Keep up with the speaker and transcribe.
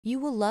You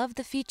will love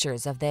the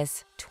features of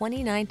this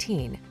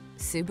 2019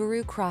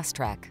 Subaru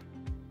Crosstrek.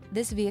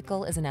 This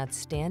vehicle is an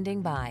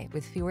outstanding buy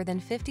with fewer than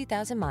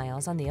 50,000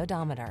 miles on the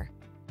odometer.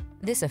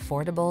 This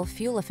affordable,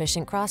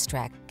 fuel-efficient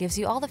Crosstrek gives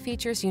you all the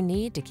features you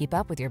need to keep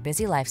up with your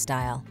busy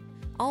lifestyle.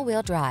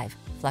 All-wheel drive,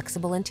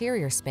 flexible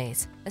interior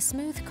space, a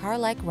smooth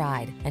car-like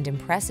ride, and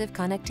impressive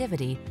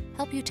connectivity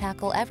help you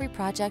tackle every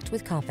project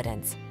with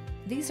confidence.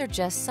 These are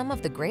just some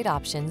of the great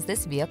options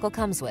this vehicle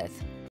comes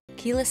with: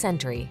 keyless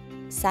entry,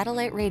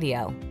 satellite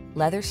radio,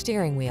 leather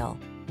steering wheel,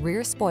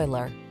 rear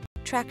spoiler,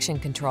 traction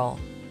control,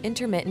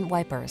 intermittent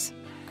wipers,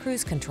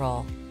 cruise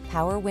control,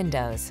 power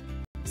windows,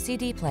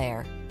 CD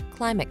player,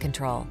 climate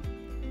control.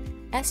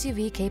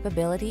 SUV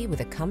capability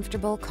with a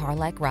comfortable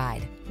car-like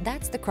ride.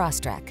 That's the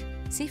Crosstrek.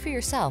 See for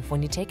yourself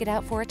when you take it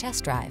out for a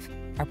test drive.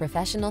 Our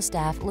professional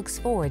staff looks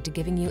forward to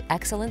giving you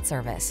excellent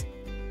service.